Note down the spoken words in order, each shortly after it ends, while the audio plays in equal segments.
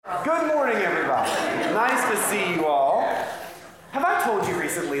everybody. Nice to see you all. Have I told you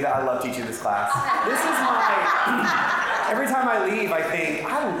recently that I love teaching this class? This is every time I leave, I think,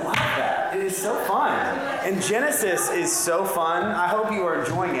 I love that. It is so fun. And Genesis is so fun. I hope you are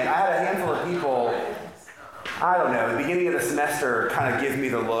enjoying it. I had a handful of people, I don't know, the beginning of the semester kind of give me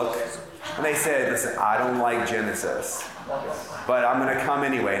the look. And they said, listen, I don't like Genesis, but I'm going to come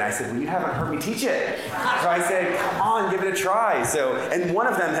anyway. And I said, well, you haven't heard me teach it. So I said, come on, give it a try. And one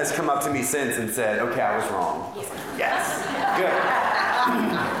of them has come up to me since and said, okay, I was wrong. Yes. Good.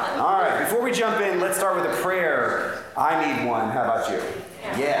 All right, before we jump in, let's start with a prayer. I need one. How about you?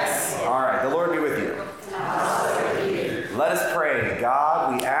 Yes. All right, the Lord be with you. Let us pray.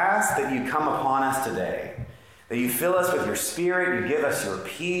 God, we ask that you come upon us today, that you fill us with your Spirit, you give us your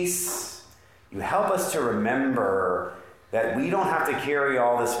peace. You help us to remember that we don't have to carry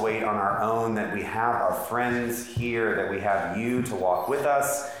all this weight on our own, that we have our friends here, that we have you to walk with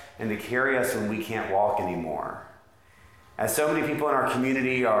us and to carry us when we can't walk anymore. As so many people in our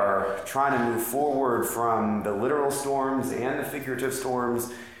community are trying to move forward from the literal storms and the figurative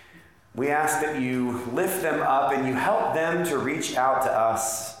storms, we ask that you lift them up and you help them to reach out to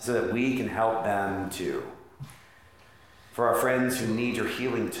us so that we can help them too. For our friends who need your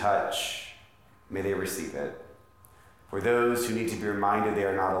healing touch, may they receive it. For those who need to be reminded they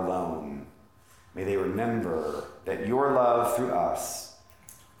are not alone, may they remember that your love through us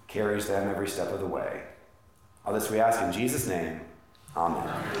carries them every step of the way. All this we ask in Jesus' name.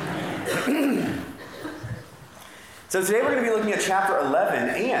 Amen. So today we're going to be looking at chapter 11,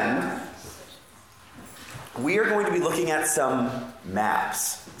 and we are going to be looking at some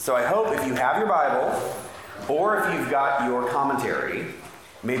maps. So I hope if you have your Bible, or if you've got your commentary,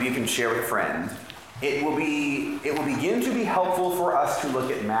 maybe you can share with a friend. It will begin to be helpful for us to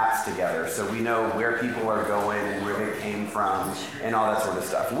look at maps together so we know where people are going and where they came from and all that sort of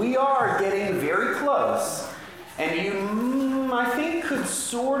stuff. We are getting very close, and you, I think, could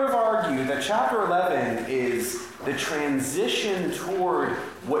sort of argue that chapter 11 is the transition toward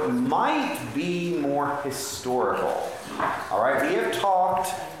what might be more historical. All right, we have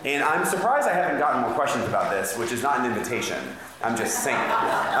talked, and I'm surprised I haven't gotten more questions about this, which is not an invitation. I'm just saying.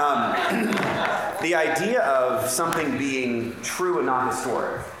 The idea of something being true and not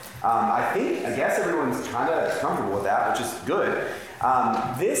historic. I guess everyone's kind of comfortable with that, which is good.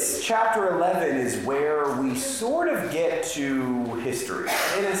 This chapter 11 is where we sort of get to history.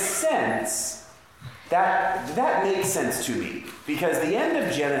 In a sense, that makes sense to me, because the end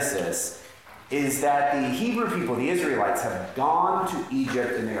of Genesis is that the Hebrew people, the Israelites, have gone to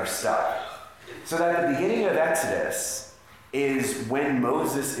Egypt and they are stuck. So that the beginning of Exodus is when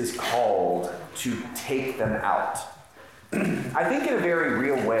Moses is called to take them out. I think in a very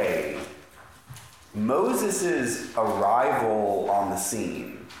real way, Moses' arrival on the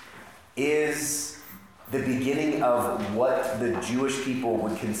scene is the beginning of what the Jewish people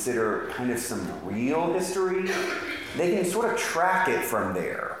would consider kind of some real history. They can sort of track it from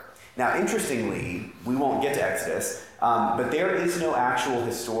there. Now, interestingly, we won't get to Exodus, but there is no actual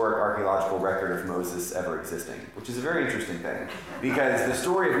historic archaeological record of Moses ever existing, which is a very interesting thing. Because the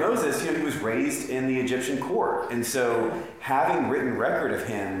story of Moses, he was raised in the Egyptian court. And so having written record of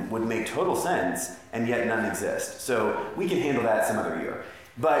him would make total sense, and yet none exist. So we can handle that some other year.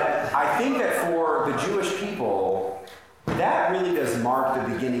 But I think that for the Jewish people, that really does mark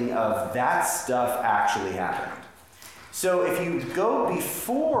the beginning of that stuff actually happened. So if you go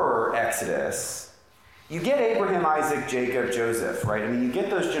before Exodus, you get Abraham, Isaac, Jacob, Joseph, right? I mean, you get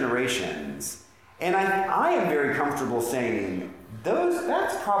those generations. And I am very comfortable saying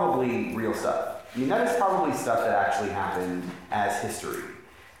that's probably real stuff. I mean, that is probably stuff that actually happened as history.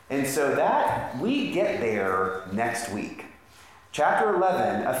 And so that we get there next week. Chapter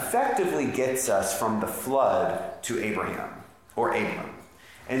 11 effectively gets us from the flood to Abraham, or Abram.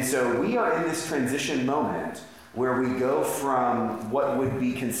 And so we are in this transition moment where we go from what would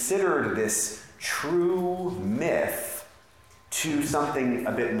be considered this true myth to something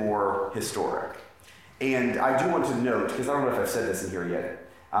a bit more historic. And I do want to note, because I don't know if I've said this in here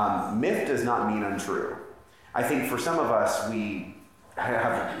yet, myth does not mean untrue. I think for some of us, we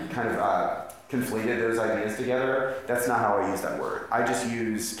have kind of conflated those ideas together. That's not how I use that word. I just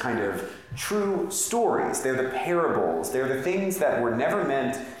use kind of true stories. They're the parables. They're the things that were never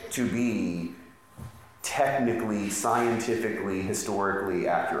meant to be technically, scientifically, historically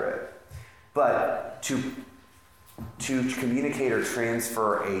accurate, but to communicate or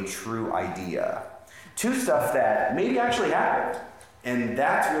transfer a true idea to stuff that maybe actually happened. And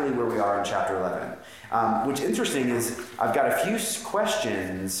that's really where we are in chapter 11. What's interesting is I've got a few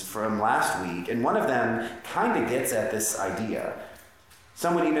questions from last week, and one of them kind of gets at this idea.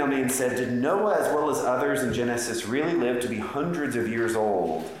 Someone emailed me and said, did Noah as well as others in Genesis really live to be hundreds of years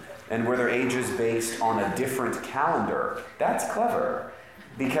old? And were their ages based on a different calendar? That's clever,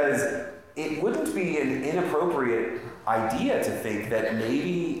 because it wouldn't be an inappropriate idea to think that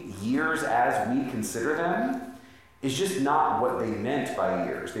maybe years as we consider them is just not what they meant by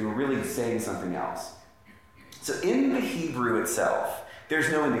years. They were really saying something else. So in the Hebrew itself,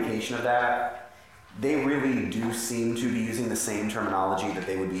 there's no indication of that. They really do seem to be using the same terminology that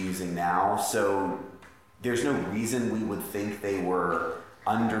they would be using now. So there's no reason we would think they were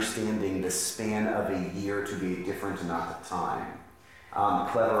understanding the span of a year to be a different amount of time.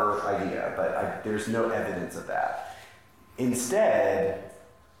 Clever idea, but there's no evidence of that. Instead,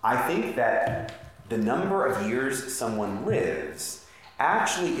 I think that the number of years someone lives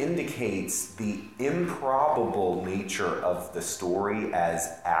actually indicates the improbable nature of the story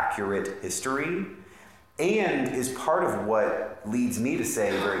as accurate history, and is part of what leads me to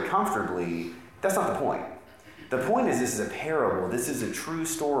say very comfortably, that's not the point. The point is this is a parable. This is a true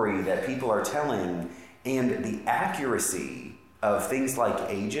story that people are telling, and the accuracy of things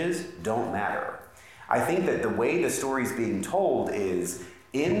like ages don't matter. I think that the way the story is being told is,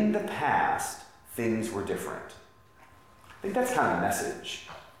 in the past, things were different. I think that's kind of the message.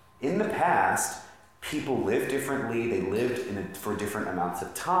 In the past, people lived differently. They lived for different amounts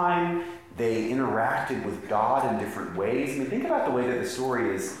of time. They interacted with God in different ways. I mean, think about the way that the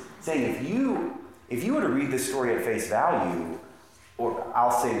story is saying, if you were to read this story at face value, or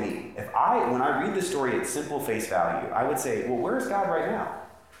I'll say me, when I read the story at simple face value, I would say, well, where's God right now?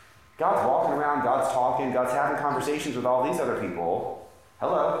 God's walking around, God's talking, God's having conversations with all these other people.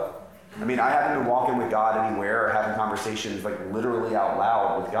 Hello. I mean, I haven't been walking with God anywhere or having conversations like literally out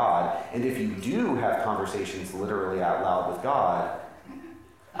loud with God. And if you do have conversations literally out loud with God,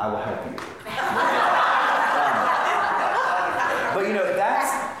 I will help you. But you know,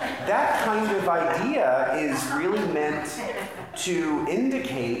 that kind of idea is really meant to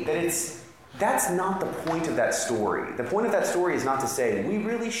indicate that that's not the point of that story. The point of that story is not to say, we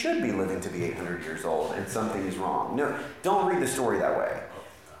really should be living to be 800 years old and something is wrong. No, don't read the story that way.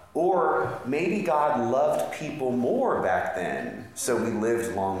 Or maybe God loved people more back then, so we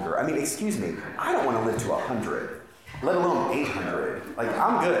lived longer. I mean, excuse me, I don't want to live to 100, let alone 800. Like,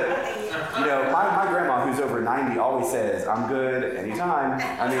 I'm good. You know, my grandma, who's over 90, always says, I'm good anytime.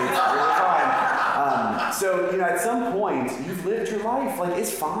 I mean, it's really fine. So, you know, at some point, you've lived your life. Like,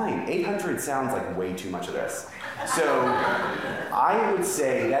 it's fine. 800 sounds like way too much of this. So I would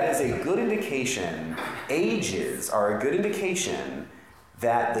say that is a good indication. Ages are a good indication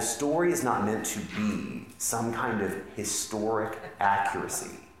that the story is not meant to be some kind of historic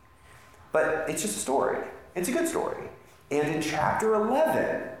accuracy. But it's just a story. It's a good story. And in chapter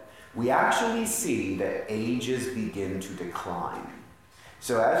 11, we actually see that ages begin to decline.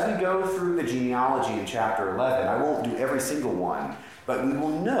 So as we go through the genealogy in chapter 11, I won't do every single one, but we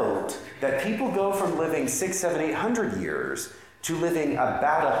will note that people go from living 600, 700, 800 years to living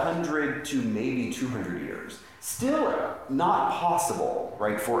about 100 to maybe 200 years. Still not possible,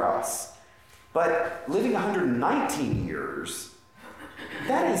 right, for us. But living 119 years,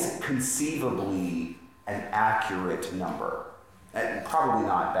 that is conceivably an accurate number. And probably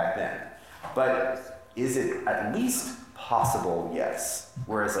not back then. But is it at least possible? Yes.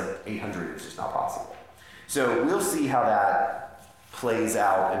 Whereas like 800 is just not possible. So we'll see how that plays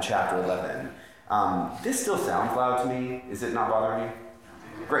out in chapter 11. This still sounds loud to me. Is it not bothering you?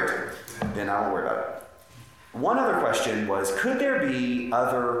 Great. Then I won't worry about it. One other question was, could there be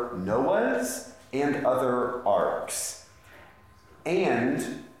other Noahs and other arks?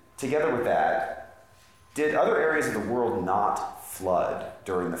 And together with that, did other areas of the world not flood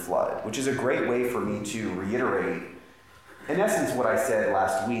during the flood? Which is a great way for me to reiterate, in essence, what I said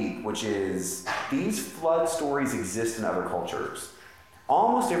last week, which is these flood stories exist in other cultures.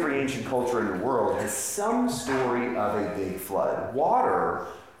 Almost every ancient culture in the world has some story of a big flood. Water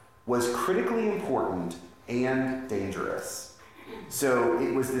was critically important and dangerous. So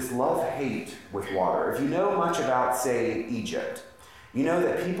it was this love-hate with water. If you know much about, say, Egypt, you know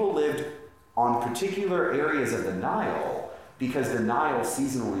that people lived on particular areas of the Nile because the Nile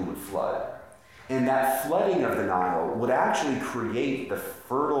seasonally would flood. And that flooding of the Nile would actually create the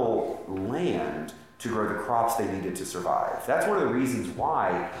fertile land to grow the crops they needed to survive. That's one of the reasons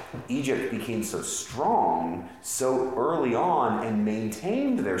why Egypt became so strong so early on and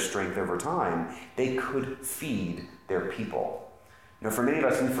maintained their strength over time. They could feed their people. You know, for many of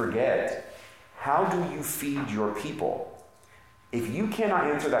us, we forget, how do you feed your people? If you cannot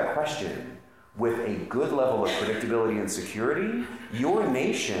answer that question with a good level of predictability and security, your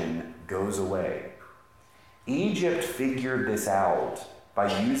nation goes away. Egypt figured this out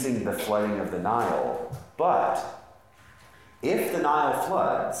by using the flooding of the Nile. But if the Nile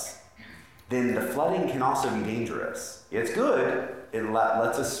floods, then the flooding can also be dangerous. It's good. It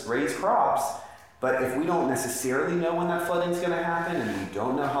lets us raise crops. But if we don't necessarily know when that flooding is going to happen, and we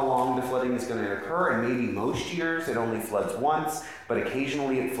don't know how long the flooding is going to occur, and maybe most years it only floods once, but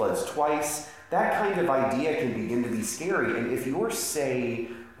occasionally it floods twice, that kind of idea can begin to be scary. And if you're, say,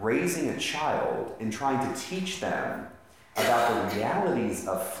 raising a child and trying to teach them about the realities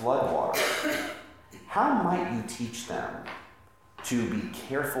of floodwater, how might you teach them to be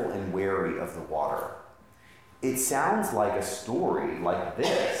careful and wary of the water? It sounds like a story like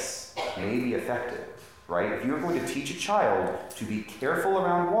this may be effective, right? If you're going to teach a child to be careful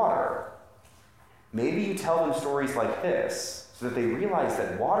around water, maybe you tell them stories like this so that they realize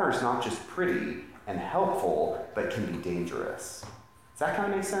that water is not just pretty and helpful, but can be dangerous. Does that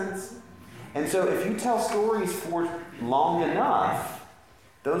kind of make sense? And so if you tell stories for long enough,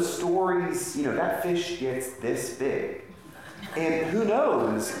 those stories, that fish gets this big. And who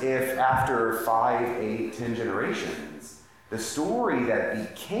knows if after 5, 8, 10 generations, the story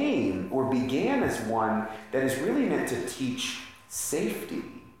that began as one that is really meant to teach safety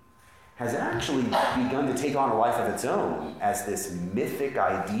has actually begun to take on a life of its own as this mythic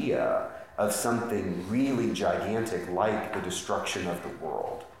idea of something really gigantic like the destruction of the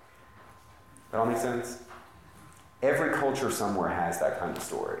world. That all make sense? Every culture somewhere has that kind of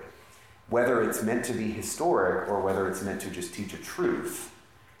story. Whether it's meant to be historic or whether it's meant to just teach a truth,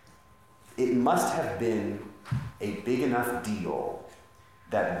 it must have been a big enough deal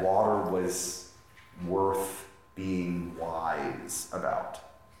that water was worth being wise about.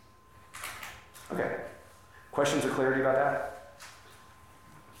 Okay. Questions or clarity about that?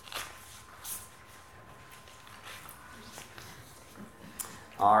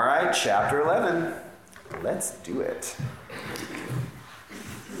 All right, chapter 11. Let's do it.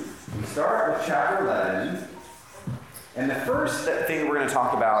 We start with chapter 11, and the first thing we're going to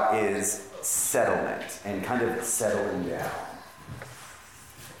talk about is settlement and kind of settling down.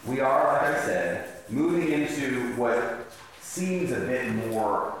 We are, like I said, moving into what seems a bit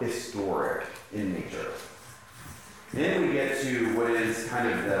more historic in nature. Then we get to what is kind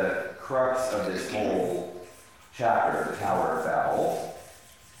of the crux of this whole chapter, the Tower of Babel.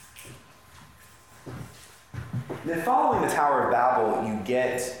 Then following the Tower of Babel, you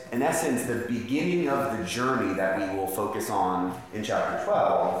get, in essence, the beginning of the journey that we will focus on in chapter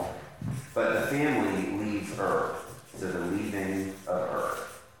 12, but the family leaves Earth. So the leaving of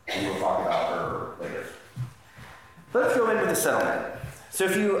Earth. And we'll talk about Earth later. Let's go in with the settlement. So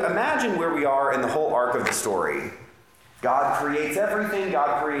if you imagine where we are in the whole arc of the story, God creates everything,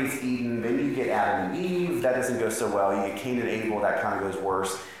 God creates Eden, then you get Adam and Eve, that doesn't go so well, you get Cain and Abel, that kind of goes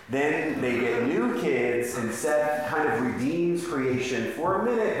worse. Then they get new kids, and Seth kind of redeems creation for a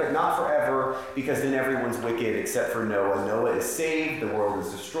minute, but not forever, because then everyone's wicked except for Noah. Noah is saved, the world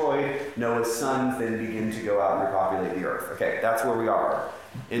is destroyed. Noah's sons then begin to go out and repopulate the earth. Okay, that's where we are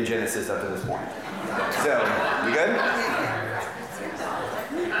in Genesis up to this point. So, you good?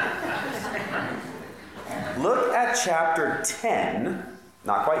 Look at chapter 10,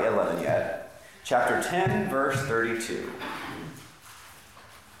 not quite 11 yet. Chapter 10, verse 32.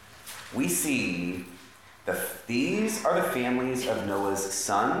 We see these are the families of Noah's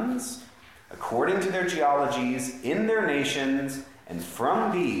sons, according to their genealogies, in their nations, and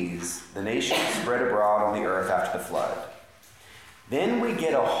from these the nations spread abroad on the earth after the flood. Then we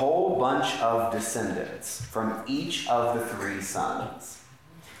get a whole bunch of descendants from each of the 3 sons.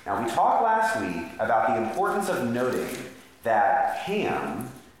 Now, we talked last week about the importance of noting that Ham,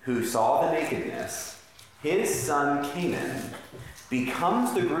 who saw the nakedness, his son Canaan,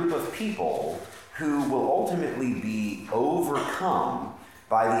 becomes the group of people who will ultimately be overcome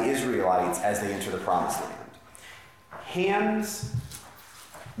by the Israelites as they enter the Promised Land. Ham's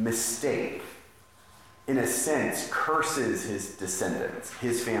mistake, in a sense, curses his descendants,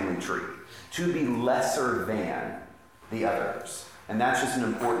 his family tree, to be lesser than the others. And that's just an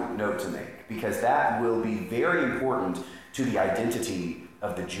important note to make, because that will be very important to the identity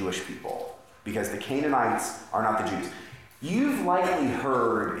of the Jewish people, because the Canaanites are not the Jews. You've likely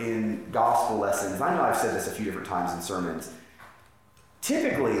heard in gospel lessons, I know I've said this a few different times in sermons,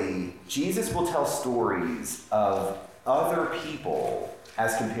 typically Jesus will tell stories of other people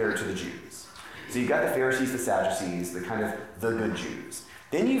as compared to the Jews. So you've got the Pharisees, the Sadducees, the kind of the good Jews.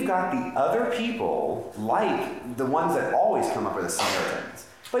 Then you've got the other people, like the ones that always come up are the Samaritans.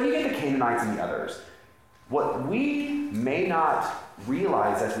 But you get the Canaanites and the others. What we may not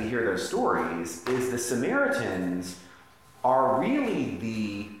realize as we hear those stories is the Samaritans are really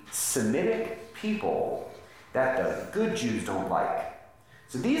the Semitic people that the good Jews don't like.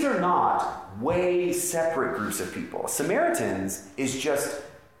 So these are not way separate groups of people. Samaritans is just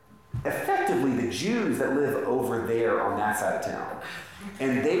effectively the Jews that live over there on that side of town.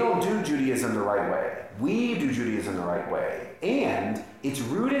 And they don't do Judaism the right way. We do Judaism the right way. And it's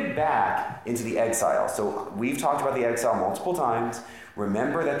rooted back into the exile. So we've talked about the exile multiple times.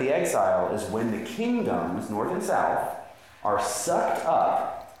 Remember that the exile is when the kingdoms, north and south, are sucked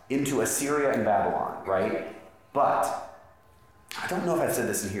up into Assyria and Babylon, right? But I don't know if I've said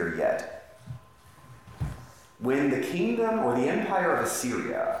this in here yet. When the kingdom or the empire of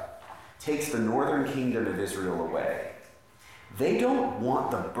Assyria takes the northern kingdom of Israel away, they don't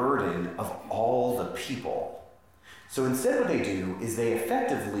want the burden of all the people. So instead what they do is they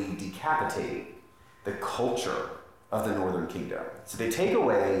effectively decapitate the culture of the northern kingdom. So they take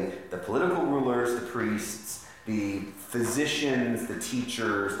away the political rulers, the priests, the physicians, the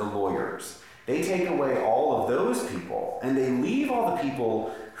teachers, the lawyers. They take away all of those people, and they leave all the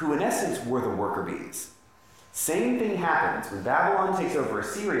people who in essence were the worker bees. Same thing happens when Babylon takes over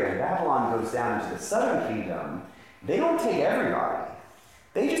Assyria and Babylon goes down into the southern kingdom. They don't take everybody.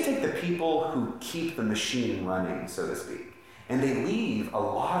 They just take the people who keep the machine running, so to speak. And they leave a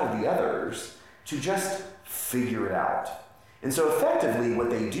lot of the others to just figure it out. And so effectively what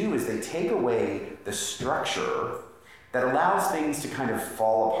they do is they take away the structure that allows things to kind of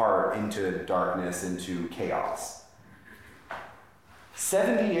fall apart into darkness, into chaos.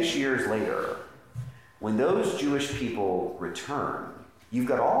 70-ish years later, when those Jewish people return, you've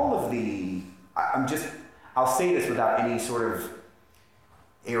got all of the, I'll say this without any sort of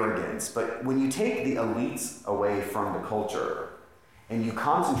arrogance, but when you take the elites away from the culture and you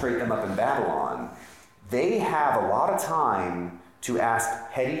concentrate them up in Babylon, they have a lot of time to ask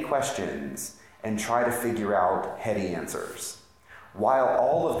heady questions and try to figure out heady answers, while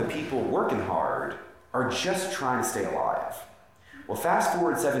all of the people working hard are just trying to stay alive. Well, fast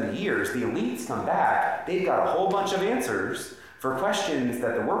forward 70 years, the elites come back, they've got a whole bunch of answers for questions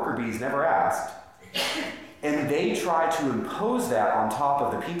that the worker bees never asked, and they try to impose that on top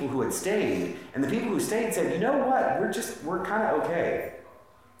of the people who had stayed, and the people who stayed said, you know what, we're kind of okay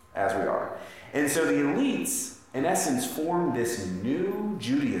as we are. And so the elites, in essence, formed this new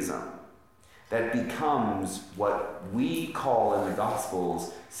Judaism that becomes what we call in the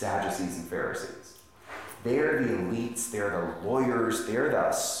Gospels Sadducees and Pharisees. They're the elites, they're the lawyers, they're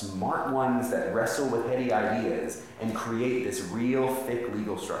the smart ones that wrestle with heady ideas and create this real thick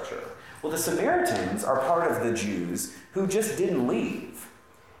legal structure. Well, the Samaritans are part of the Jews who just didn't leave.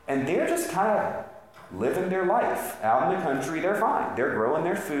 And they're just kind of living their life. Out in the country, they're fine. They're growing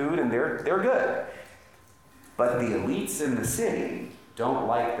their food and they're good. But the elites in the city don't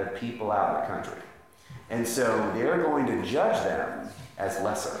like the people out in the country. And so they're going to judge them as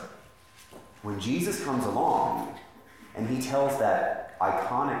lesser. When Jesus comes along and he tells that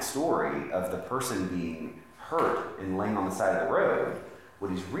iconic story of the person being hurt and laying on the side of the road,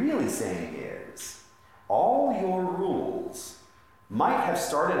 what he's really saying is, all your rules might have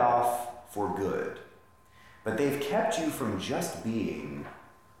started off for good, but they've kept you from just being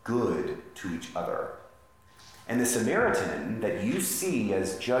good to each other. And the Samaritan that you see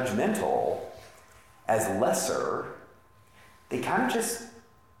as judgmental, as lesser, they kind of just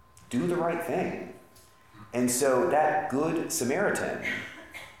do the right thing. And so that good Samaritan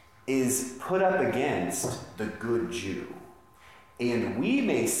is put up against the good Jew. And we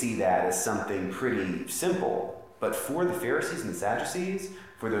may see that as something pretty simple, but for the Pharisees and the Sadducees,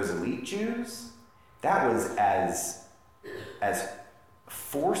 for those elite Jews, that was as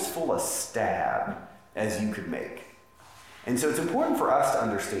forceful a stab as you could make. And so it's important for us to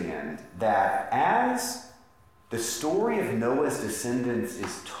understand that as the story of Noah's descendants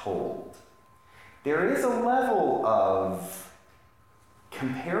is told, there is a level of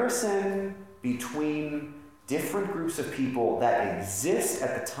comparison between different groups of people that exist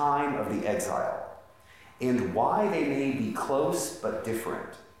at the time of the exile and why they may be close but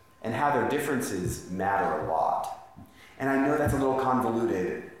different and how their differences matter a lot. And I know that's a little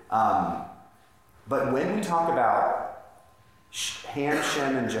convoluted, but when we talk about Ham,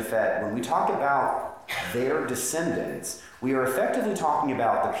 Shem, and Japheth, when we talk about their descendants, we are effectively talking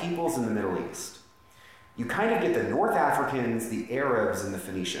about the peoples in the Middle East. You kind of get the North Africans, the Arabs, and the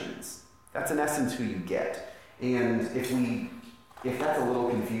Phoenicians. That's in essence who you get. And if that's a little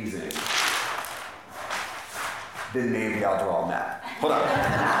confusing, then maybe I'll draw a map. Hold on.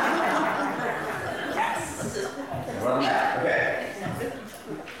 Yes. Draw a map. Okay.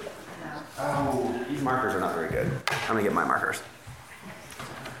 Oh, these markers are not very good. I'm gonna get my markers.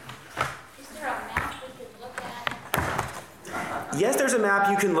 Is there a map we could look at? Yes, there's a map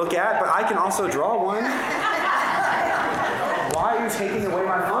you can look at, but I can also draw one. Why are you taking away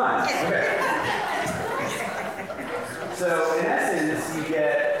my fun? Okay. So in essence, you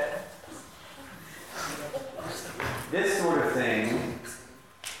get this sort of thing,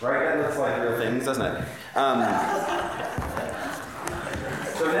 right? That looks like real things, doesn't it?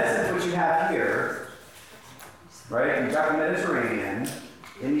 So in essence, what you have here, right? You've got the Mediterranean,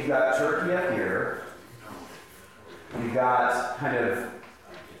 then you've got Turkey up here, you've got kind of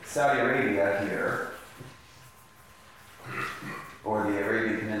Saudi Arabia here, or the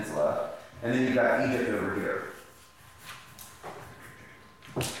Arabian Peninsula, and then you've got Egypt over here.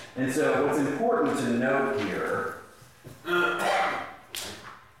 And so what's important to note here, and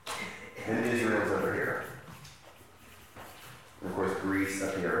Israel's over here. And of course, Greece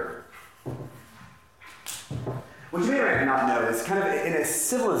up here. What you may or may not know is kind of in a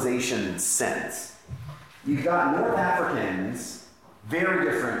civilization sense, you've got North Africans,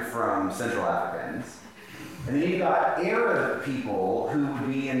 very different from Central Africans. And then you've got Arab people who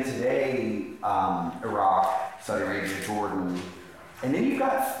would be in today Iraq, Saudi Arabia, Jordan. And then you've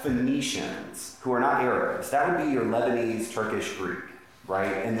got Phoenicians who are not Arabs. That would be your Lebanese, Turkish, Greek,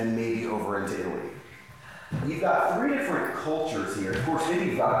 right? And then maybe over into Italy. You've got three different cultures here. Of course, then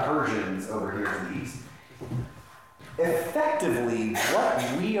you've got Persians over here to the east. Effectively,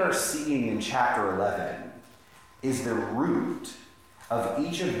 what we are seeing in chapter 11 is the root of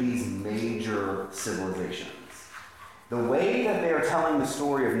each of these major civilizations. The way that they are telling the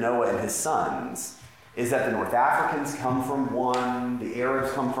story of Noah and his sons is that the North Africans come from one, the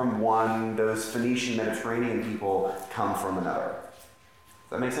Arabs come from one, those Phoenician Mediterranean people come from another. Does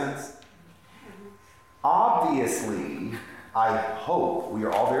that make sense? Obviously, I hope we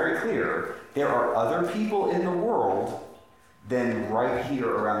are all very clear, there are other people in the world than right here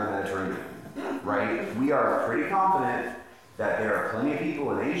around the Mediterranean, right? We are pretty confident that there are plenty of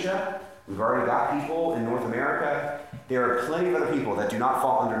people in Asia. We've already got people in North America. There are plenty of other people that do not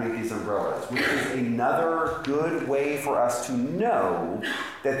fall underneath these umbrellas, which is another good way for us to know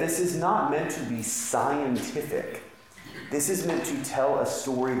that this is not meant to be scientific. This is meant to tell a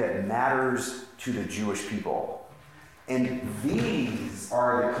story that matters to the Jewish people. And these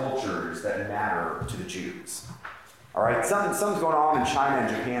are the cultures that matter to the Jews. All right, something's going on in China and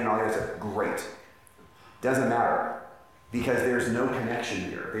Japan and all that stuff. Great. Doesn't matter. Because there's no connection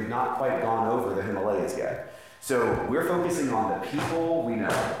here. They've not quite gone over the Himalayas yet. So we're focusing on the people we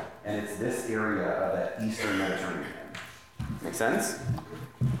know, and it's this area of that Eastern Mediterranean. Make sense?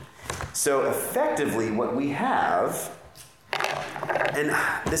 So effectively what we have, and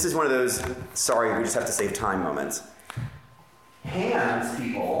this is one of those, sorry, we just have to save time moments. Ham's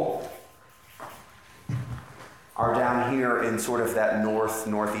people are down here in sort of that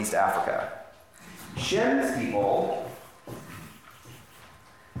northeast Africa. Shem's people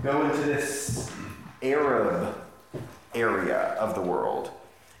go into this Arab area of the world,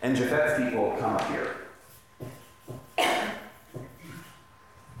 and Japheth's people come up here.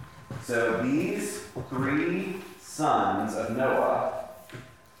 So these three sons of Noah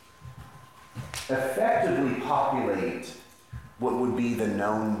effectively populate what would be the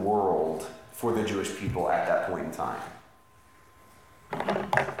known world for the Jewish people at that point in time.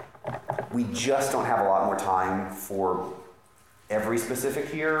 We just don't have a lot more time for every specific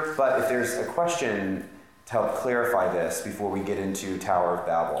here, but if there's a question to help clarify this before we get into Tower of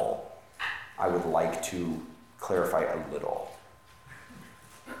Babel, I would like to clarify a little.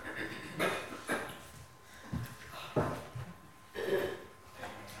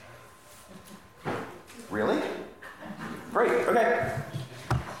 Really? Great, okay.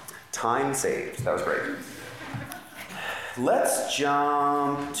 Time saved, that was great. Let's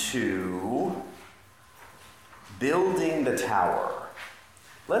jump to building the tower.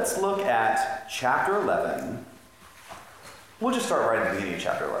 Let's look at chapter 11. We'll just start right at the beginning of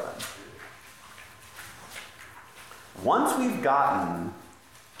chapter 11. Once we've gotten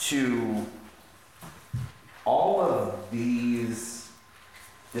to all of these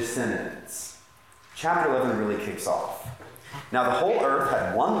descendants, chapter 11 really kicks off. Now the whole earth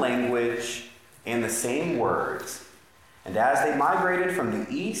had one language and the same words. And as they migrated from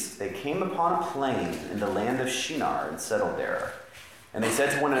the east, they came upon a plain in the land of Shinar and settled there. And they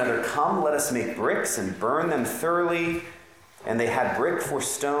said to one another, "Come, let us make bricks and burn them thoroughly." And they had brick for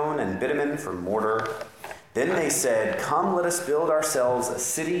stone and bitumen for mortar. Then they said, "Come, let us build ourselves a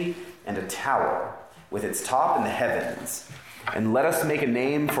city and a tower with its top in the heavens. And let us make a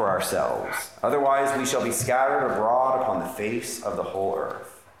name for ourselves. Otherwise we shall be scattered abroad upon the face of the whole earth."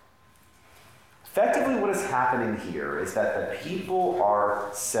 Effectively, what is happening here is that the people are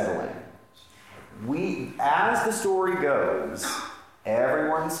settling. As the story goes,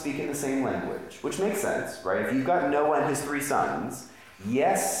 everyone's speaking the same language, which makes sense, right? If you've got Noah and his 3 sons,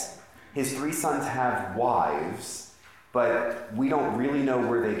 yes, his 3 sons have wives, but we don't really know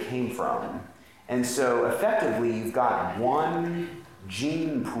where they came from. And so effectively, you've got one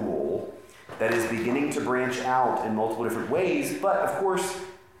gene pool that is beginning to branch out in multiple different ways, but of course,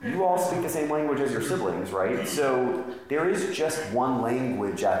 you all speak the same language as your siblings, right? So there is just one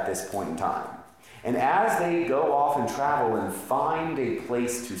language at this point in time. And as they go off and travel and find a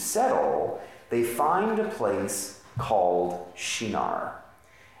place to settle, they find a place called Shinar.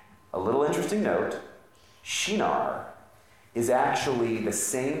 A little interesting note, Shinar is actually the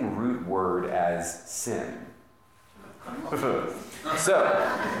same root word as sin. So,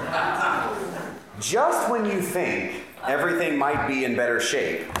 just when you think everything might be in better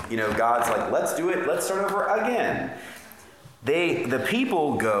shape, God's like, let's do it, let's start over again. The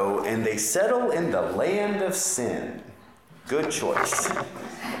people go and they settle in the land of sin. Good choice.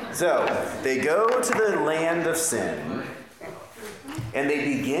 So, they go to the land of sin, and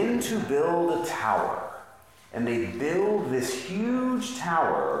they begin to build a tower. And they build this huge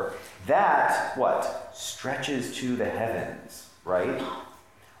tower that, stretches to the heavens, right?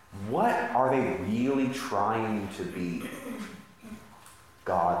 What are they really trying to be?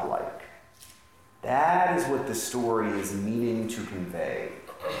 Godlike. That is what the story is meaning to convey.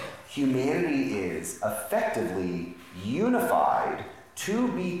 Humanity is effectively unified to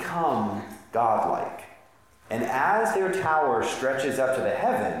become godlike. And as their tower stretches up to the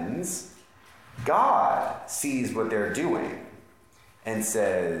heavens, God sees what they're doing and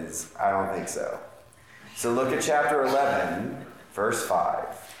says, I don't think so. So look at chapter 11, verse 5.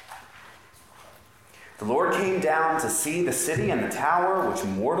 The Lord came down to see the city and the tower which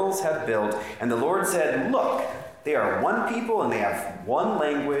mortals have built, and the Lord said, look, they are one people and they have one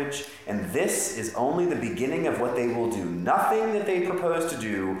language, and this is only the beginning of what they will do. Nothing that they propose to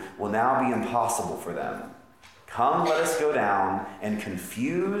do will now be impossible for them. Come, let us go down and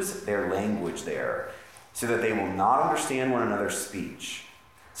confuse their language there, so that they will not understand one another's speech.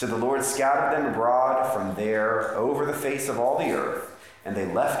 So the Lord scattered them abroad from there over the face of all the earth, and they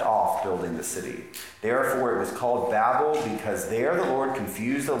left off building the city. Therefore it was called Babel, because there the Lord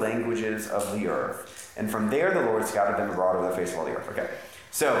confused the languages of the earth. And from there the Lord scattered them abroad over the face of all the earth. Okay,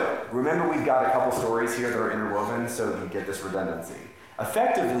 so remember we've got a couple stories here that are interwoven, so you get this redundancy.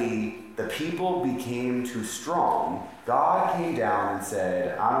 Effectively, the people became too strong. God came down and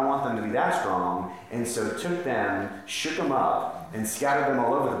said, I don't want them to be that strong, and so took them, shook them up, and scattered them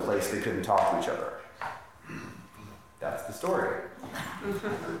all over the place so they couldn't talk to each other. That's the story.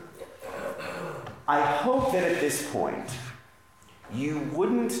 I hope that at this point, you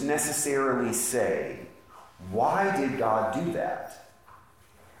wouldn't necessarily say, why did God do that?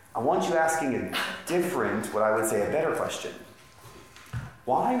 I want you asking a different, what I would say a better question.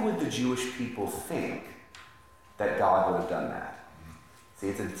 Why would the Jewish people think that God would have done that? See,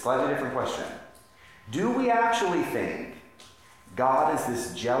 it's a slightly different question. Do we actually think God is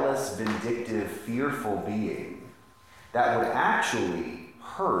this jealous, vindictive, fearful being that would actually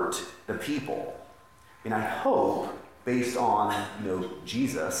hurt the people? And I hope, based on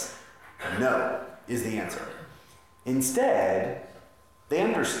Jesus, no is the answer. Instead, they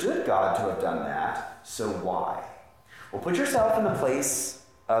understood God to have done that, so why? Well, put yourself in the place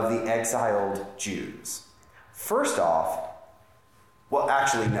of the exiled Jews. First off, we're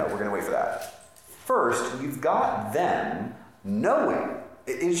going to wait for that. First, you've got them knowing,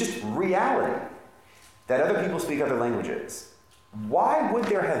 it's just reality, that other people speak other languages. Why would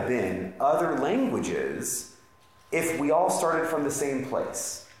there have been other languages if we all started from the same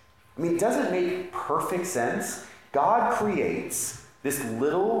place? I mean, doesn't it make perfect sense? God creates this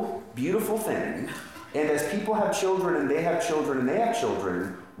little beautiful thing, and as people have children and they have children and they have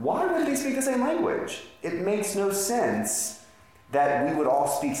children, why wouldn't they speak the same language? It makes no sense that we would all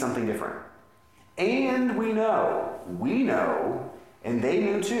speak something different. And we know, and they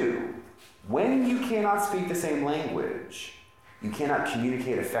knew too, when you cannot speak the same language, you cannot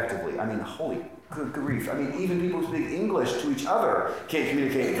communicate effectively. I mean, holy good grief. I mean, even people who speak English to each other can't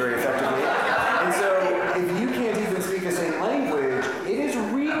communicate very effectively. And so if you can't even speak the same language, it is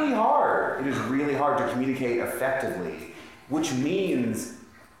really hard. It is really hard to communicate effectively, which means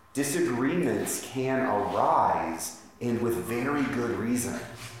disagreements can arise, and with very good reason.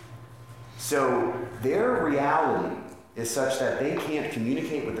 So their reality is such that they can't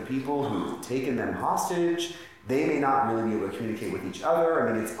communicate with the people who've taken them hostage. They may not really be able to communicate with each other.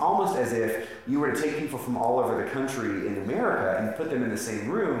 I mean, it's almost as if you were to take people from all over the country in America and put them in the same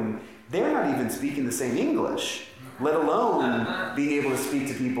room. They're not even speaking the same English, let alone being able to speak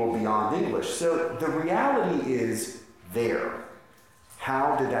to people beyond English. So the reality is there.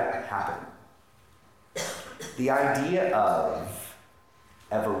 How did that happen? The idea of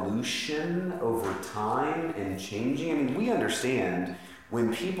evolution over time and changing, I mean, we understand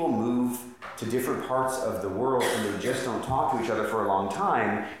when people move to different parts of the world and they just don't talk to each other for a long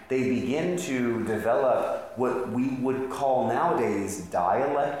time, they begin to develop what we would call nowadays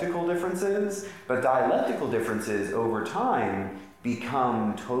dialectical differences. But dialectical differences over time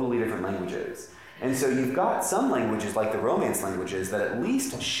become totally different languages. And so you've got some languages, like the Romance languages, that at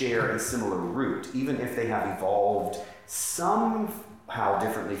least share a similar root, even if they have evolved somehow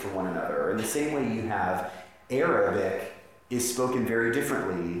differently from one another. In the same way you have Arabic is spoken very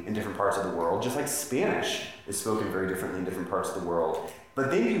differently in different parts of the world, just like Spanish is spoken very differently in different parts of the world.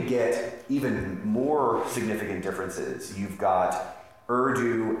 But then you get even more significant differences. You've got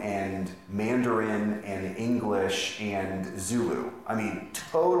Urdu and Mandarin and English and Zulu. I mean,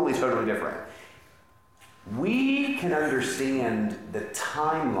 totally different. We can understand the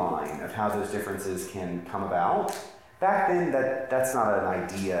timeline of how those differences can come about. Back then, that's not an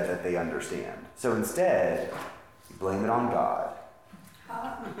idea that they understand. So instead, blame it on God.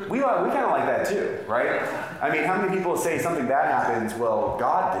 We kind of like that too, right? I mean, how many people say something bad happens, well,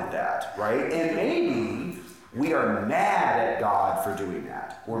 God did that, right? And maybe we are mad at God for doing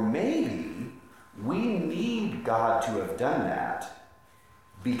that. Or maybe we need God to have done that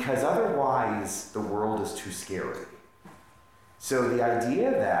because otherwise the world is too scary. So the idea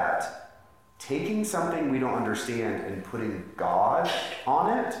that taking something we don't understand and putting God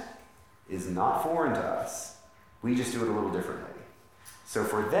on it is not foreign to us. We just do it a little differently. So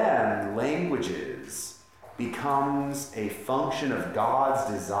for them, languages becomes a function of God's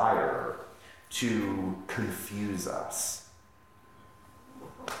desire to confuse us.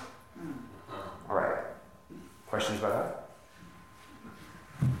 All right. Questions about that?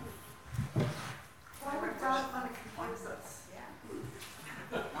 Why would God want to confuse us?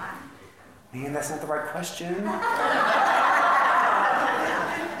 Man, that's not the right question.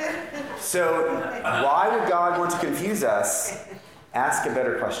 So, why would God want to confuse us? Ask a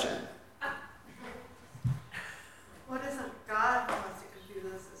better question. What isn't God who wants to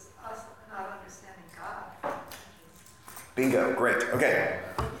confuse us? Is us not understanding God. Bingo, great. Okay.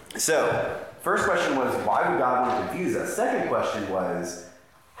 So, first question was, why would God want to confuse us? Second question was,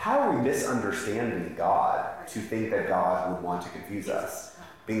 how are we misunderstanding God to think that God would want to confuse us?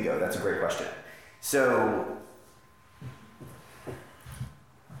 Bingo, that's a great question. So,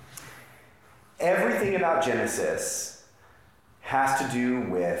 everything about Genesis has to do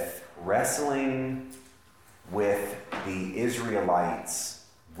with wrestling with the Israelites'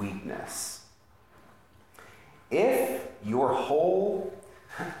 weakness. If your whole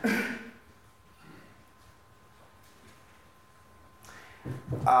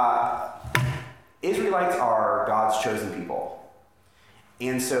Israelites are God's chosen people.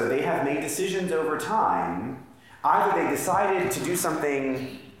 And so they have made decisions over time. Either they decided to do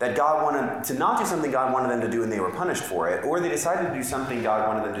something that God wanted to not do something God wanted them to do and they were punished for it, or they decided to do something God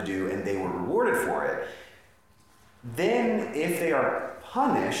wanted them to do and they were rewarded for it. Then, if they are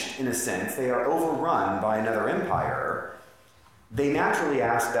punished, in a sense, they are overrun by another empire, they naturally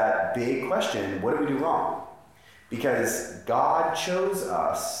ask that big question, what did we do wrong? Because God chose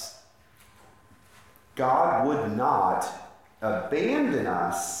us. God would not abandon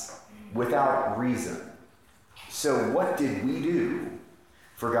us without reason. So what did we do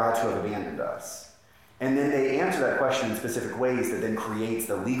for God to have abandoned us? And then they answer that question in specific ways that then creates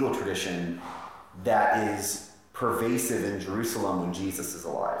the legal tradition that is pervasive in Jerusalem when Jesus is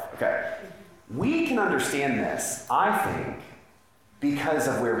alive. Okay. We can understand this, I think, because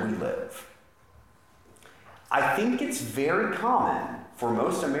of where we live. I think it's very common for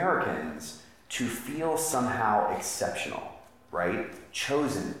most Americans to feel somehow exceptional, right?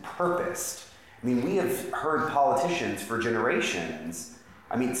 Chosen, purposed. I mean, we have heard politicians for generations,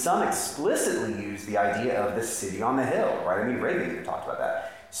 I mean, some explicitly use the idea of the city on the hill, right? I mean, Reagan even talked about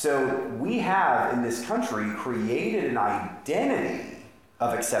that. So we have, in this country, created an identity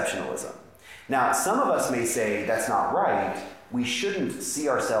of exceptionalism. Now, some of us may say that's not right. We shouldn't see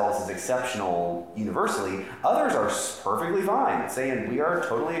ourselves as exceptional universally. Others are perfectly fine saying we are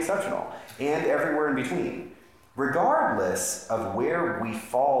totally exceptional, and everywhere in between. Regardless of where we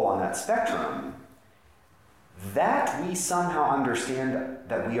fall on that spectrum, that we somehow understand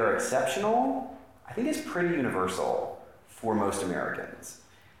that we are exceptional, I think is pretty universal for most Americans.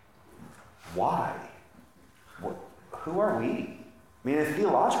 Why? Who are we? I mean, in a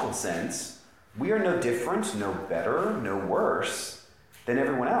theological sense, we are no different, no better, no worse than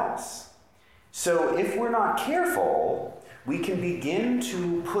everyone else. So if we're not careful, we can begin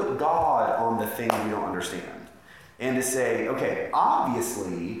to put God on the thing we don't understand. and to say, okay,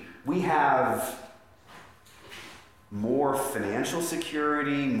 obviously we have more financial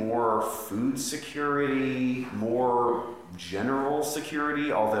security, more food security, more general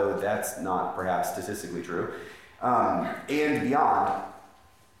security, although that's not perhaps statistically true, and beyond.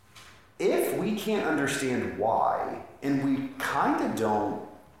 If we can't understand why, and we kind of don't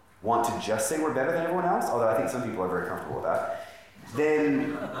want to just say we're better than everyone else, although I think some people are very comfortable with that,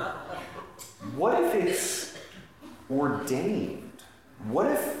 then what if it's ordained? What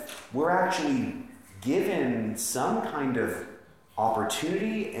if we're actually given some kind of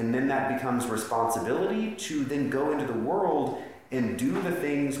opportunity, and then that becomes responsibility to then go into the world and do the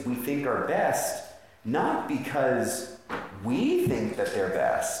things we think are best, not because we think that they're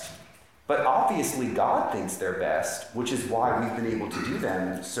best, but obviously God thinks they're best, which is why we've been able to do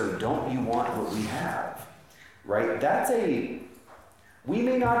them. So don't you want what we have? Right? We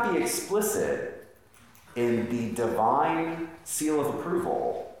may not be explicit in the divine seal of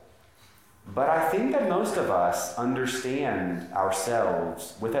approval, but I think that most of us understand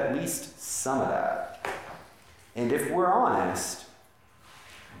ourselves with at least some of that. And if we're honest,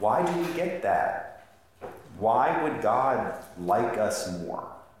 why do we get that? Why would God like us more?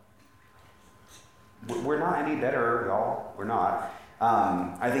 We're not any better, y'all. We're not.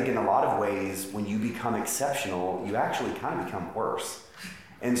 I think in a lot of ways, when you become exceptional, you actually kind of become worse.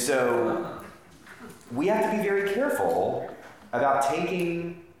 And so we have to be very careful about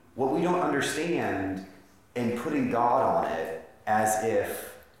taking what we don't understand and putting God on it as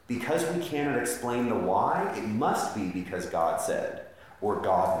if, because we cannot explain the why, it must be because God said, or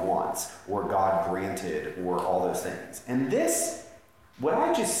God wants, or God granted, or all those things. And this, what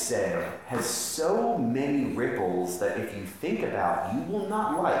I just said, has so many ripples that if you think about, you will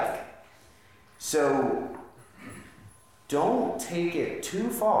not like. So don't take it too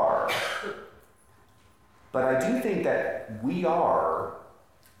far. But I do think that we are,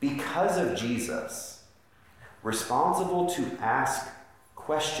 because of Jesus, responsible to ask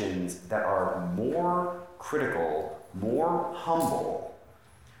questions that are more critical, more humble,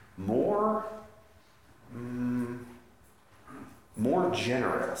 more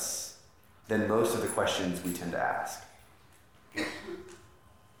generous than most of the questions we tend to ask.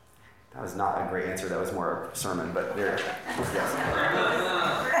 That was not a great answer. That was more a sermon, but there. Yes.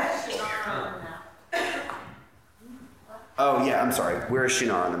 Oh, yeah, I'm sorry. Where is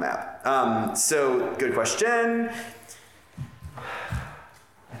Shinar on the map? So, good question.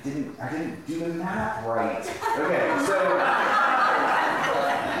 I didn't do the map right. Okay, so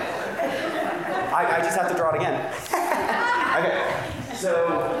I just have to draw it again. Okay, so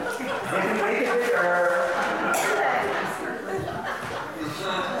if we make it bigger.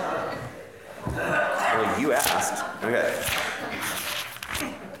 Well, you asked. Okay.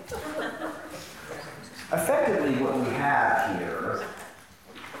 Effectively, what we have here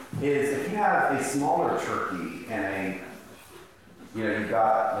is if you have a smaller turkey and you've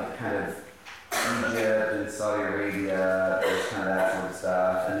got like kind of Egypt and Saudi Arabia, there's kind of that sort of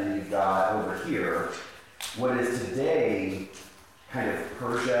stuff, and then you've got over here what is today kind of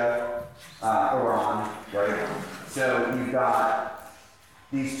Persia, Iran, right? So you've got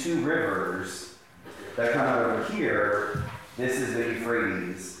these two rivers that come out over here. This is the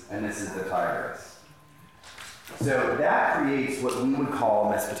Euphrates, and this is the Tigris. So that creates what we would call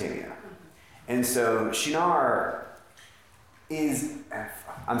Mesopotamia. And so Shinar is,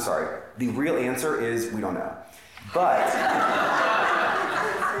 I'm sorry, the real answer is we don't know. But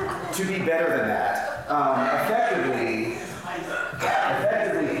to be better than that, effectively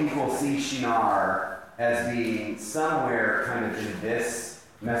people see Shinar as being somewhere kind of in this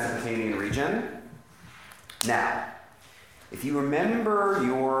Mesopotamian region. Now, if you remember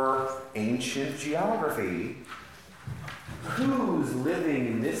your ancient geography, who's living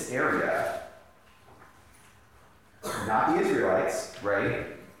in this area? Not the Israelites, right?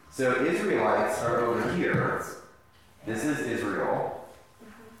 So Israelites are over here. This is Israel,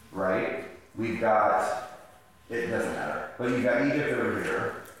 right? We've got, it doesn't matter, but you've got Egypt over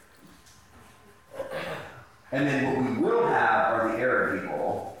here. And then what we will have are the Arab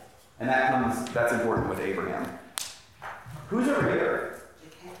people, and that's important with Abraham. Who's over here?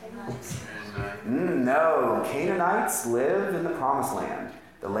 No, Canaanites live in the Promised Land.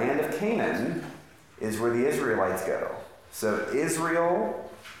 The land of Canaan is where the Israelites go. So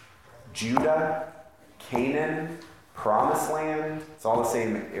Israel, Judah, Canaan, Promised Land, it's all the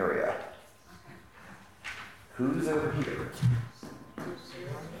same area. Who's over here?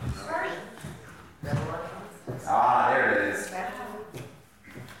 Ah, there it is.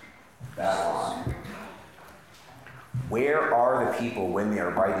 Babylon. Where are the people when they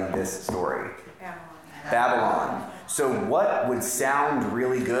are writing this story? Babylon. So what would sound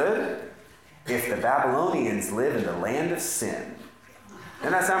really good? If the Babylonians live in the land of sin.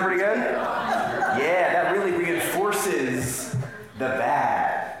 Doesn't that sound pretty good? Yeah, that really reinforces the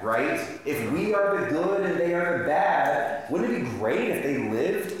bad, right? If we are the good and they are the bad, wouldn't it be great if they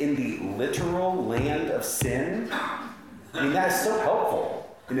lived in the literal land of sin? I mean, that is so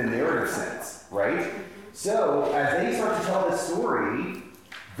helpful in a narrative sense, right? So, as they start to tell this story,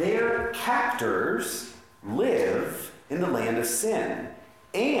 their captors live in the land of sin.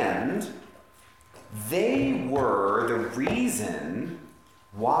 And they were the reason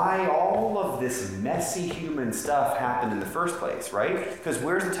why all of this messy human stuff happened in the first place, right? Because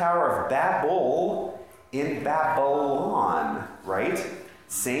where's the Tower of Babel? In Babylon, right?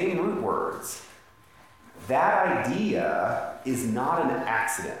 Same root words. That idea is not an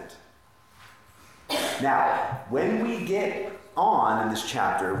accident. Now, when we get on in this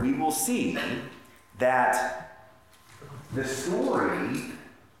chapter, we will see that the story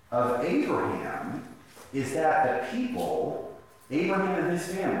of Abraham is that the people, Abraham and his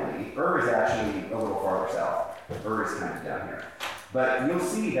family, is actually a little farther south. Is kind of down here. But you'll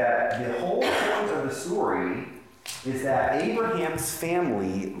see that the whole point of the story is that Abraham's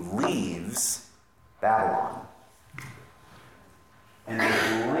family leaves Babylon. And they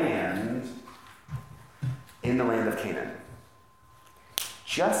land in the land of Canaan.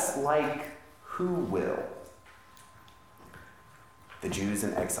 Just like who will? The Jews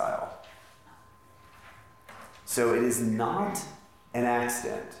in exile. So it is not an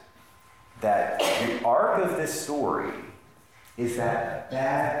accident that the arc of this story is that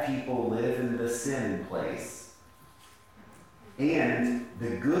bad people live in the sin place. And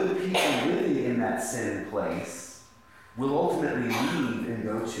the good people living in that sin place will ultimately leave and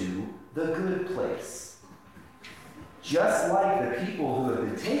go to the good place. Just like the people who have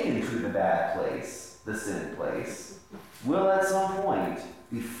been taken to the bad place, the sin place, will at some point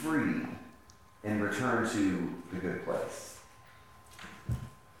be freed and return to the good place.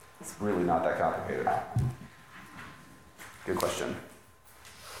 It's really not that complicated. Good question.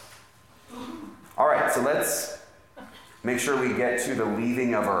 All right, so let's make sure we get to the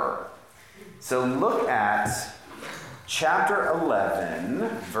leaving of Ur. So look at chapter 11,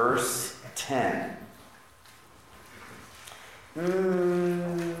 verse 10. Nope,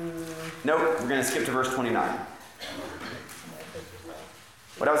 we're going to skip to verse 29.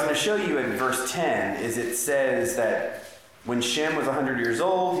 What I was going to show you in verse 10 is it says that when Shem was 100 years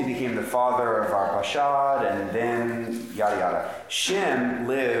old, he became the father of Arpachshad, and then yada yada. Shem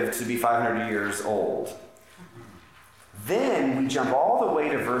lived to be 500 years old. Then we jump all the way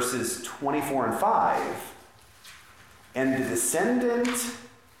to verses 24 and 5, and the descendant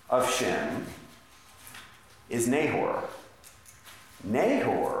of Shem is Nahor.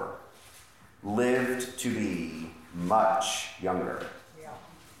 Nahor lived to be much younger.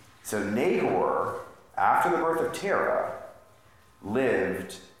 So Nahor, after the birth of Terah,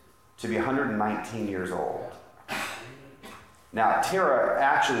 lived to be 119 years old. Now, Terah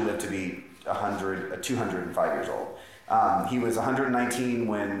actually lived to be 205 years old. He was 119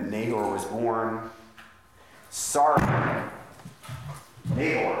 when Nahor was born. Sarah,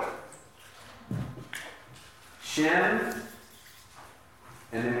 Nahor, Shem,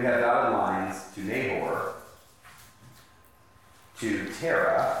 and then we have dotted lines to Nahor, to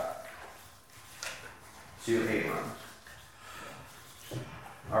Terah, to Abram.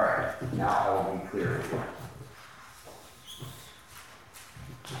 All right, now I will be clear with you.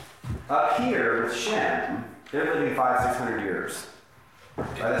 Up here with Shem, they're living 500-600 years.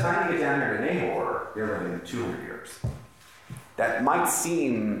 By the time you get down here to Nahor, they're living 200 years. That might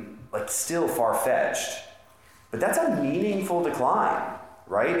seem like still far-fetched, but that's a meaningful decline,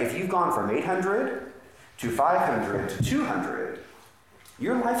 right? If you've gone from 800 to 500 to 200,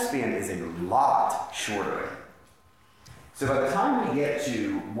 your lifespan is a lot shorter. So by the time we get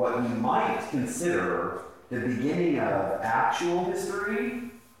to what we might consider the beginning of actual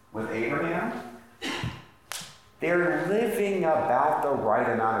history with Abraham, they're living about the right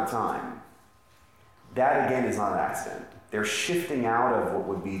amount of time. That, again, is not an accident. They're shifting out of what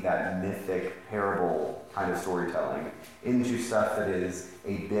would be that mythic parable kind of storytelling into stuff that is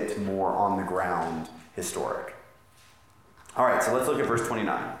a bit more on the ground historic. All right, so let's look at verse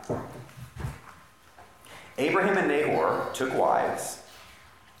 29. Abraham and Nahor took wives.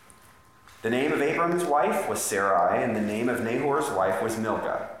 The name of Abram's wife was Sarai, and the name of Nahor's wife was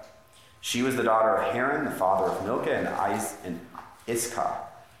Milcah. She was the daughter of Haran, the father of Milcah and Iscah.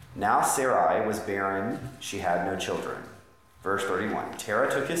 Now Sarai was barren, she had no children. Verse 31.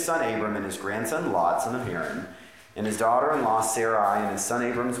 Terah took his son Abram and his grandson Lot, son of Haran, and his daughter-in-law Sarai and his son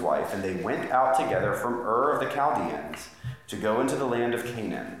Abram's wife, and they went out together from Ur of the Chaldeans to go into the land of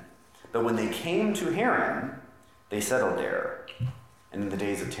Canaan. But when they came to Haran, they settled there. And in the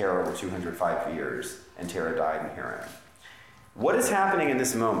days of Terah were 205 years, and Terah died in Haran. What is happening in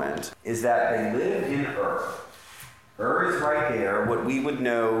this moment is that they live in Ur. Ur is right there, what we would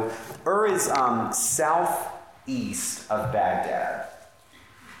know. Ur is southeast of Baghdad,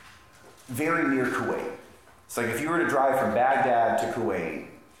 very near Kuwait. It's like if you were to drive from Baghdad to Kuwait,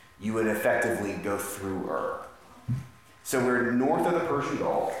 you would effectively go through Ur. So we're north of the Persian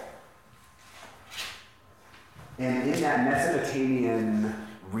Gulf. And in that Mesopotamian,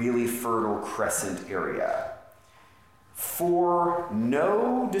 really fertile crescent area, for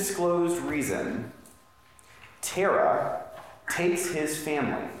no disclosed reason, Terah takes his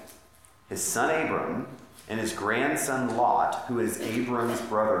family, his son Abram, and his grandson Lot, who is Abram's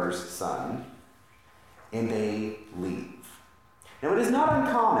brother's son, and they leave. Now, it is not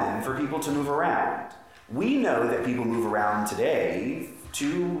uncommon for people to move around. We know that people move around today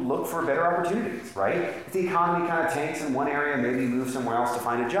to look for better opportunities, right? If the economy kind of tanks in one area, maybe move somewhere else to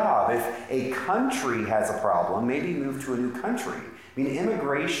find a job. If a country has a problem, maybe move to a new country. I mean,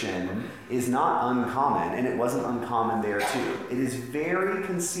 immigration is not uncommon, and it wasn't uncommon there too. It is very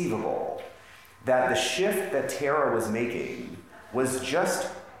conceivable that the shift that Terah was making was just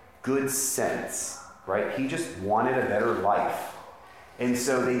good sense, right? He just wanted a better life. And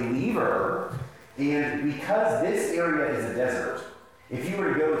so they leave Ur, and because this area is a desert, if you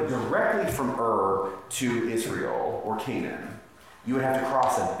were to go directly from Ur to Israel or Canaan, you would have to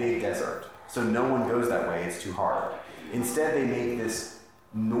cross a big desert. So no one goes that way, it's too hard. Instead, they make this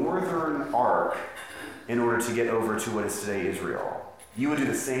northern arc in order to get over to what is today Israel. You would do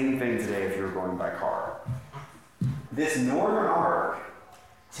the same thing today if you were going by car. This northern arc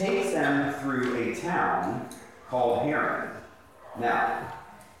takes them through a town called Haran. Now,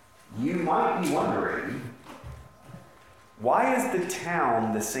 you might be wondering, why is the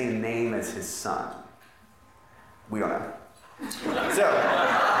town the same name as his son? We don't know. So,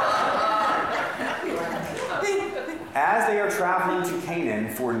 as they are traveling to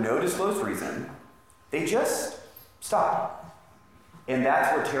Canaan for no disclosed reason, they just stop. And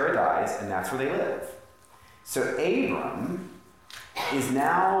that's where Terah dies, and that's where they live. So Abram is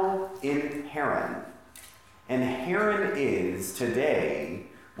now in Haran. And Haran is, today,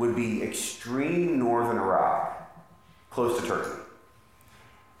 would be extreme northern Iraq, close to Turkey.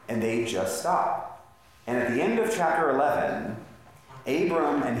 And they just stop. And at the end of chapter 11,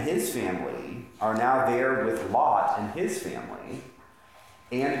 Abram and his family are now there with Lot and his family,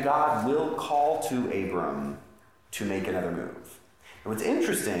 and God will call to Abram to make another move. And what's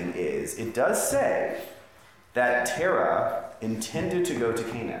interesting is it does say that Terah intended to go to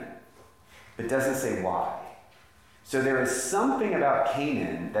Canaan, but doesn't say why. So there is something about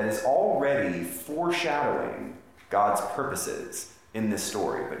Canaan that is already foreshadowing God's purposes in this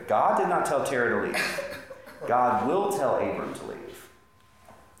story. But God did not tell Terah to leave. God will tell Abram to leave.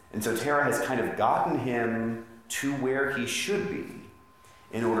 And so Terah has kind of gotten him to where he should be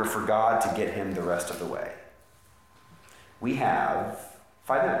in order for God to get him the rest of the way. We have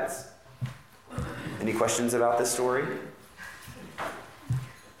 5 minutes. Any questions about this story?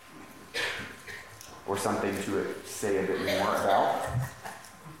 Or something to say a bit more about?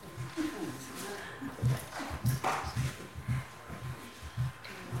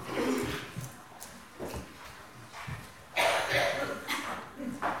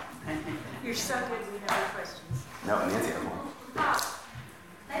 You're so good, we have no questions. No, Nancy has one.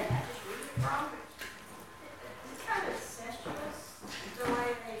 Maybe I just read it wrong. It's kind of incestuous, the way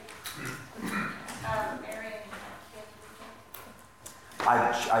they marry and have kids.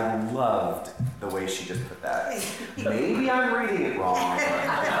 I loved the way she just put that. Maybe I'm reading it wrong,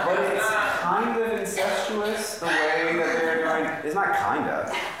 but it's kind of incestuous the way that they're doing. It's not kind of.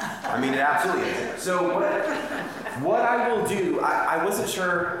 I mean, it absolutely is. So what I will do, I wasn't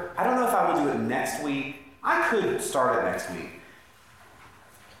sure. I don't know if I will do it next week. I could start it next week.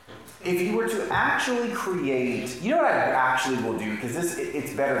 If you were to actually create, you know what I actually will do, because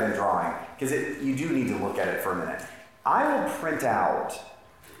it's better than drawing, because you do need to look at it for a minute. I will print out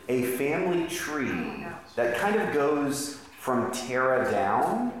a family tree that kind of goes from Terah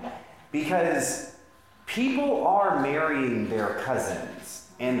down, because people are marrying their cousins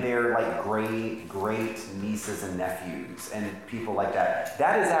and their like great nieces and nephews and people like that.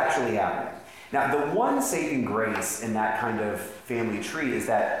 That is actually happening. Now, the one saving grace in that kind of family tree is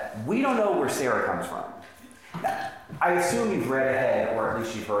that we don't know where Sarah comes from. I assume you've read ahead, or at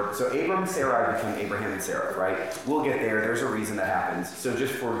least you've heard. So Abram and Sarai become Abraham and Sarah, right? We'll get there. There's a reason that happens. So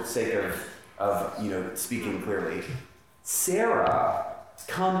just for sake of of, speaking clearly. Sarah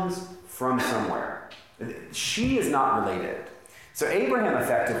comes from somewhere. She is not related. So Abraham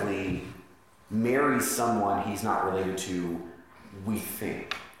effectively marries someone he's not related to, we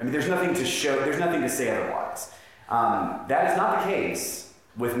think. I mean, there's nothing to say otherwise. That is not the case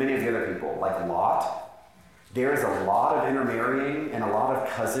with many of the other people, like Lot. There is a lot of intermarrying and a lot of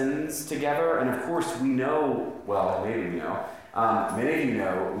cousins together. And of course, we know, well, maybe we know, many of you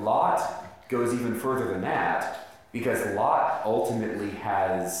know, Lot goes even further than that because Lot ultimately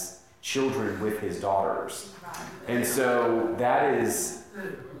has children with his daughters. And so that is,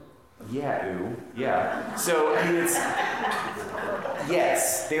 yeah. So, I mean,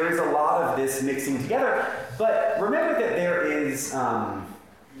 yes, there is a lot of this mixing together. But remember that there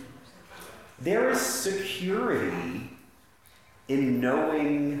is security in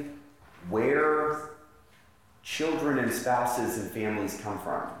knowing where children and spouses and families come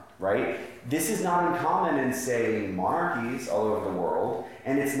from, right? This is not uncommon in, say, monarchies all over the world,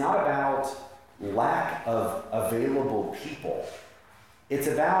 and it's not about lack of available people. It's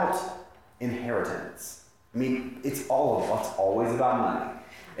about inheritance. I mean, it's always about money.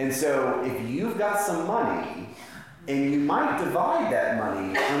 And so if you've got some money, and you might divide that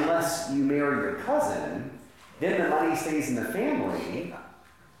money unless you marry your cousin, then the money stays in the family.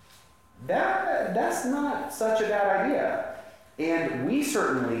 That's not such a bad idea. And we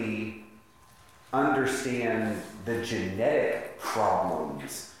certainly understand the genetic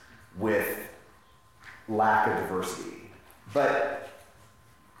problems with lack of diversity. But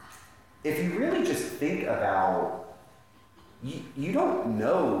if you really just think about, you don't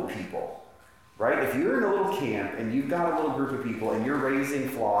know people. Right? If you're in a little camp and you've got a little group of people and you're raising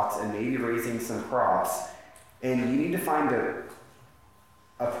flocks and maybe raising some crops and you need to find a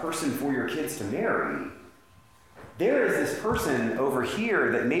person for your kids to marry, there is this person over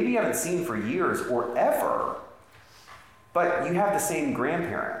here that maybe you haven't seen for years or ever, but you have the same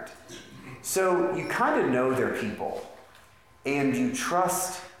grandparent. So you kind of know their people and you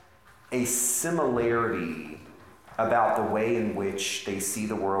trust a similarity about the way in which they see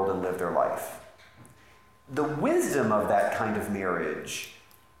the world and live their life. The wisdom of that kind of marriage,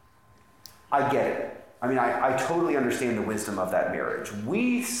 I get it. I mean, I totally understand the wisdom of that marriage.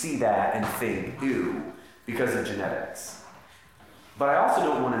 We see that and think, ew, because of genetics. But I also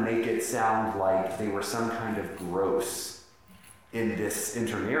don't want to make it sound like they were some kind of gross in this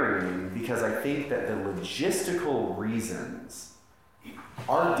intermarrying, because I think that the logistical reasons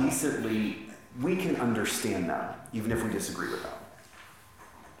are decently, we can understand them, even if we disagree with them.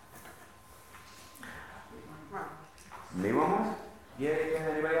 Maybe one more? Yeah,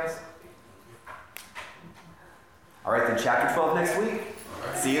 anybody else? All right, then chapter 12 next week.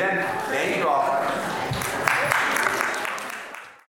 See you then. Thank you all.